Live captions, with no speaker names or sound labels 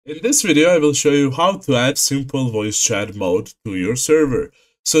In this video, I will show you how to add simple voice chat mode to your server.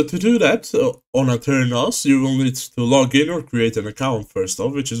 So to do that, on Aternos, you will need to log in or create an account first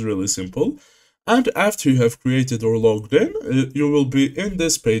off, which is really simple. And after you have created or logged in, you will be in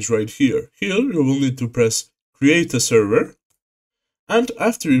this page right here. Here, you will need to press create a server. And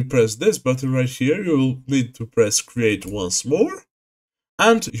after you press this button right here, you will need to press create once more.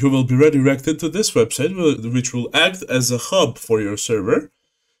 And you will be redirected to this website, which will act as a hub for your server.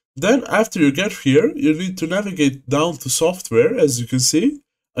 Then after you get here, you need to navigate down to software. As you can see,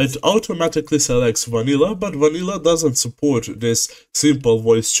 it automatically selects vanilla, but vanilla doesn't support this simple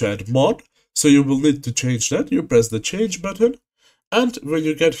voice chat mod. So you will need to change that. You press the change button. And when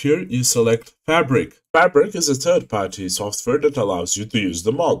you get here, you select Fabric. Fabric is a third-party software that allows you to use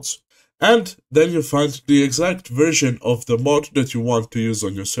the mods. And then you find the exact version of the mod that you want to use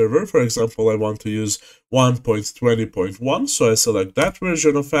on your server. For example, I want to use 1.20.1, so I select that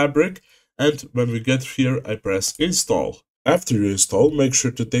version of Fabric. And when we get here, I press install. After you install, make sure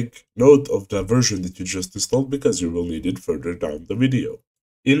to take note of the version that you just installed because you will need it further down the video.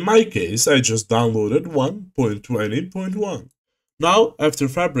 In my case, I just downloaded 1.20.1. Now, after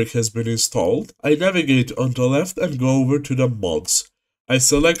Fabric has been installed, I navigate on the left and go over to the mods. I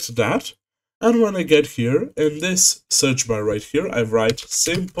select that, and when I get here, in this search bar right here, I write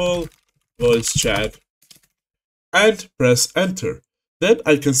simple voice chat and press enter. Then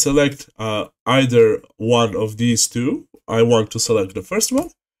I can select either one of these two. I want to select the first one.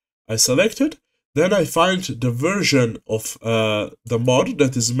 I select it. Then I find the version of the mod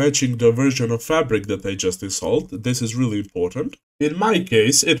that is matching the version of Fabric that I just installed. This is really important. In my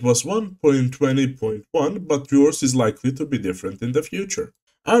case, it was 1.20.1, but yours is likely to be different in the future.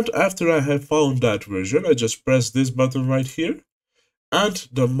 And after I have found that version, I just press this button right here, and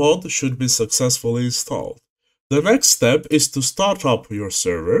the mod should be successfully installed. The next step is to start up your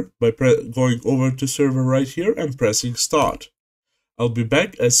server by going over to server right here and pressing start. I'll be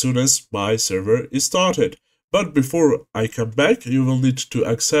back as soon as my server is started. But before I come back, you will need to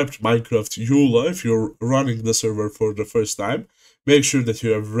accept Minecraft EULA if you're running the server for the first time. Make sure that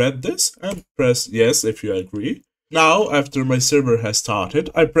you have read this and press yes if you agree. Now, after my server has started,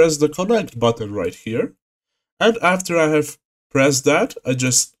 I press the connect button right here. And after I have pressed that, I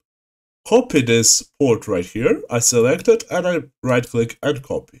just copy this port right here. I select it and I right click and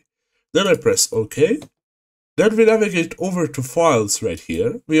copy. Then I press OK. Then we navigate over to files right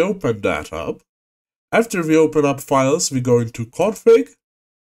here. We open that up. After we open up files, we go into config.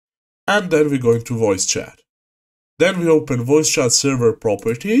 And then we go into voice chat. Then we open voice chat server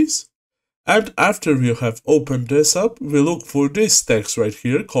properties. And after we have opened this up, we look for this text right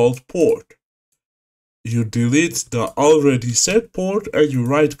here called port. You delete the already set port and you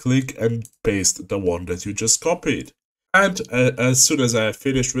right click and paste the one that you just copied. And as soon as I have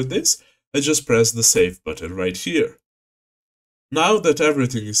finished with this, I just press the save button right here. Now that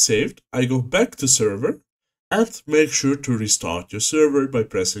everything is saved, I go back to server and make sure to restart your server by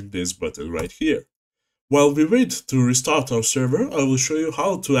pressing this button right here. While we wait to restart our server, I will show you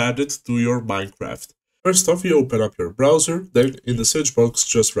how to add it to your Minecraft. First off, you open up your browser, then in the search box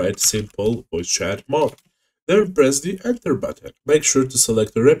just write simple voice chat mod. Then press the enter button. Make sure to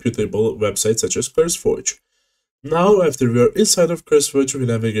select a reputable website such as CurseForge. Now, after we are inside of CurseForge, we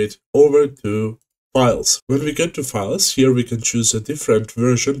navigate over to Files. When we get to Files, here we can choose a different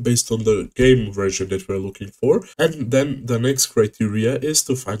version based on the game version that we're looking for. And then the next criteria is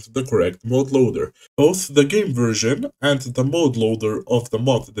to find the correct mod loader. Both the game version and the mod loader of the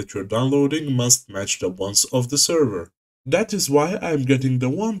mod that you're downloading must match the ones of the server. That is why I'm getting the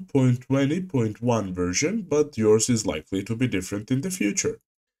 1.20.1 version, but yours is likely to be different in the future.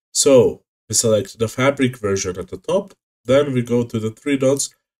 So, we select the Fabric version at the top, then we go to the three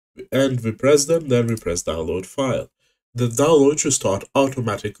dots and we press them, then we press download file. The download should start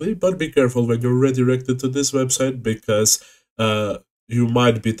automatically, but be careful when you're redirected to this website because you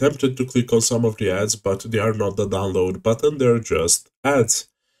might be tempted to click on some of the ads, but they are not the download button, they're just ads.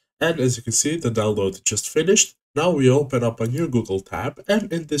 And as you can see, the download just finished. Now we open up a new Google tab,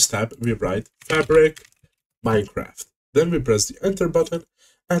 and in this tab we write Fabric Minecraft. Then we press the enter button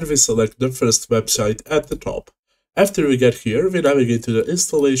and we select the first website at the top. After we get here, we navigate to the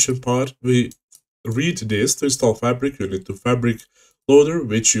installation part. We read this. To install Fabric, you need to Fabric Loader,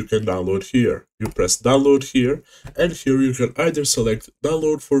 which you can download here. You press download here, and here you can either select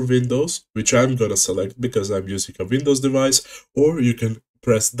download for Windows, which I'm gonna select because I'm using a Windows device, or you can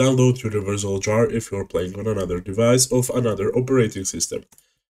press download Universal Jar if you're playing on another device of another operating system.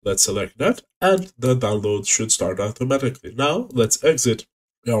 Let's select that, and the download should start automatically. Now, let's exit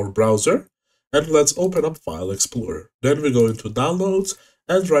our browser, and let's open up File Explorer. Then we go into Downloads,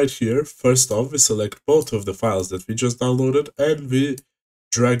 And right here, first off, we select both of the files that we just downloaded and we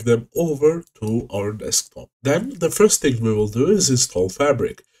drag them over to our desktop. Then the first thing we will do is install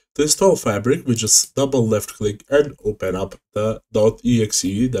Fabric. To install Fabric, we just double left click and open up the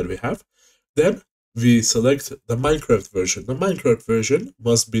 .exe that we have. Then we select the Minecraft version. The Minecraft version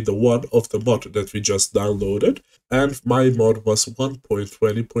must be the one of the mod that we just downloaded, and my mod was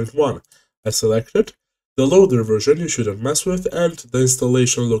 1.20.1. I selected. The loader version you shouldn't mess with, and the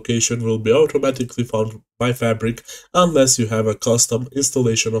installation location will be automatically found by Fabric unless you have a custom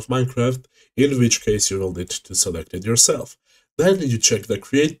installation of Minecraft, in which case you will need to select it yourself. Then you check the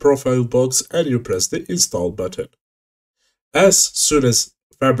Create Profile box and you press the Install button. As soon as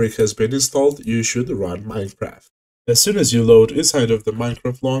Fabric has been installed, you should run Minecraft. As soon as you load inside of the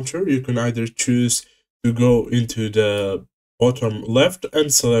Minecraft launcher, you can either choose to go into the bottom left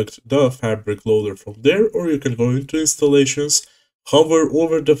and select the Fabric loader from there, or you can go into installations, hover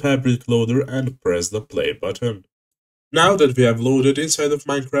over the Fabric loader and press the play button. Now that we have loaded inside of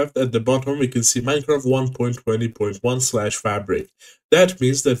Minecraft, at the bottom we can see Minecraft 1.20.1/Fabric. That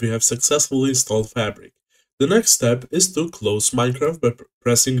means that we have successfully installed Fabric. The next step is to close Minecraft by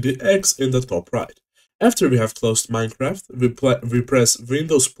pressing the X in the top right. After we have closed Minecraft, we press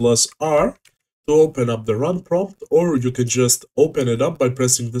Windows plus R to open up the run prompt, or you can just open it up by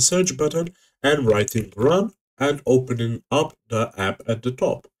pressing the search button and writing run and opening up the app at the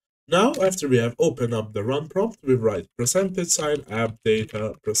top. Now, after we have opened up the run prompt, we write %, app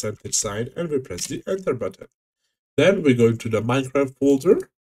data, %, and we press the enter button. Then we go into the Minecraft folder,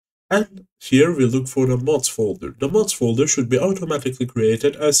 and here we look for the mods folder. The mods folder should be automatically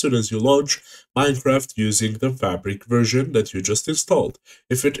created as soon as you launch Minecraft using the Fabric version that you just installed.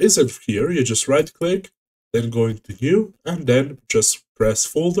 If it isn't here, you just right click, then go into new, and then just press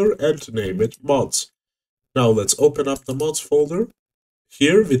folder and name it mods. Now let's open up the mods folder.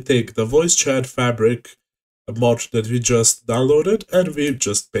 Here we take the voice chat Fabric mod that we just downloaded and we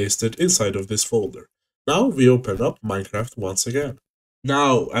just paste it inside of this folder. Now we open up Minecraft once again.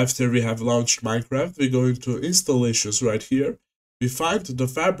 Now, after we have launched Minecraft, we go into installations right here. We find the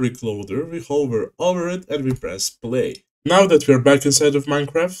Fabric loader, we hover over it and we press play. Now that we are back inside of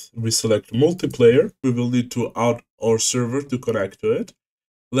Minecraft, we select multiplayer. We will need to add our server to connect to it.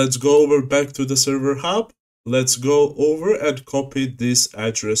 Let's go over back to the server hub. Let's go over and copy this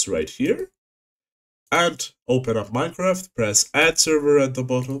address right here. And open up Minecraft, press add server at the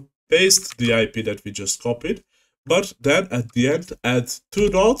bottom, paste the IP that we just copied. But then at the end, add 2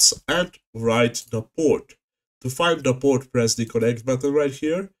 dots and write the port. To find the port, press the connect button right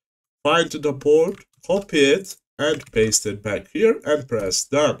here. Find the port, copy it, and paste it back here and press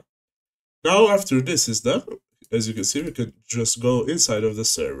done. Now after this is done, as you can see, we can just go inside of the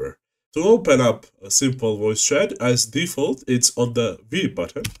server. To open up a simple voice chat, as default, it's on the V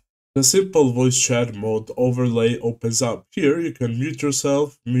button. The simple voice chat mode overlay opens up. Here you can mute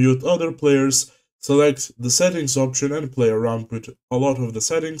yourself, mute other players, select the settings option and play around with a lot of the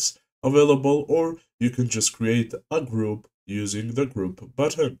settings available, or you can just create a group using the group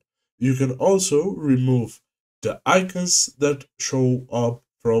button. You can also remove the icons that show up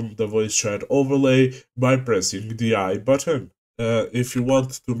from the voice chat overlay by pressing the I button. If you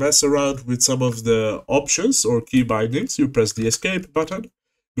want to mess around with some of the options or key bindings, you press the escape button,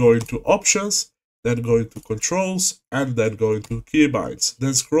 go into options, then go into controls, and then go into keybinds.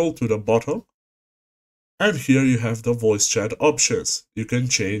 Then scroll to the bottom. And here you have the voice chat options. You can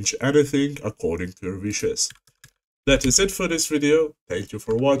change anything according to your wishes. That is it for this video. Thank you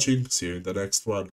for watching. See you in the next one.